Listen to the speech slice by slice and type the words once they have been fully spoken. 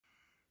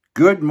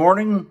Good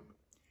morning.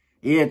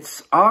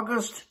 It's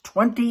August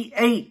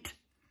 28,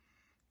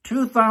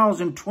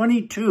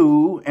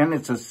 2022, and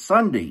it's a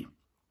Sunday.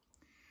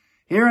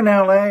 Here in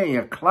LA,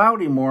 a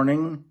cloudy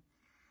morning,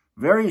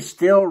 very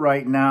still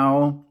right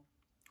now,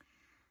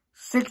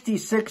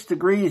 66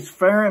 degrees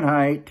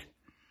Fahrenheit,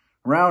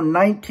 around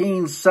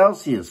 19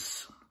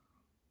 Celsius.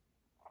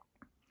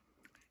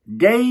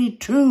 Day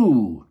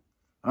 2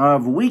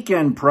 of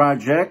weekend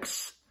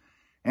projects,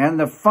 and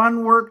the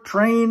fun work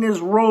train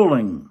is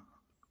rolling.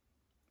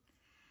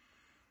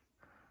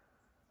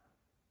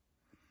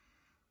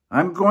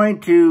 I'm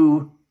going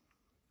to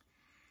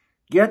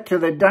get to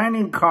the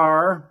dining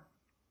car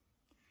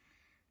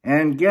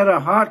and get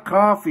a hot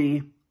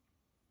coffee,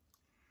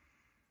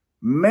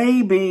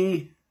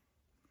 maybe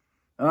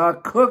a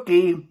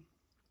cookie,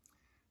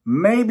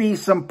 maybe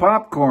some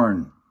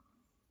popcorn.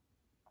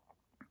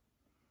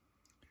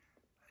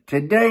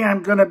 Today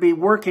I'm going to be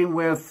working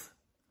with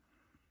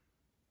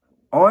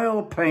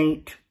oil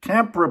paint,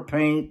 tempera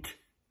paint,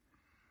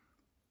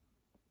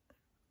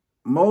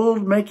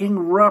 mold making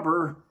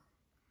rubber,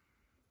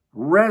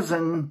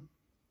 resin,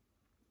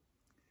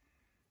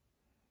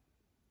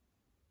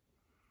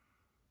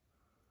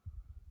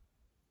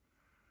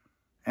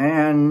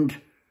 and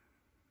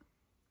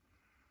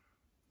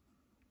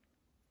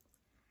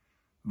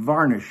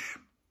varnish.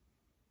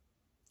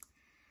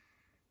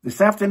 This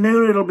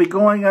afternoon it'll be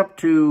going up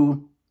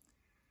to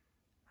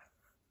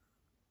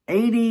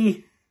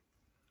 81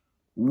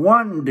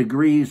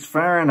 degrees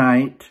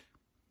Fahrenheit,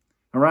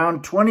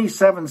 around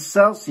 27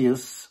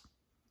 Celsius,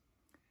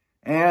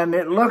 and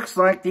it looks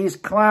like these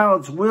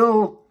clouds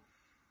will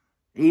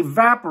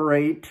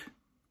evaporate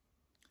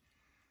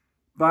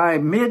by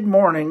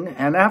mid-morning,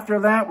 and after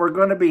that we're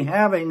going to be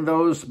having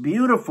those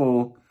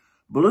beautiful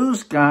blue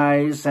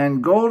skies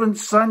and golden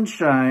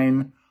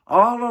sunshine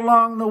all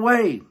along the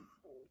way.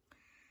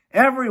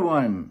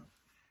 Everyone,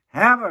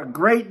 have a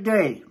great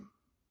day.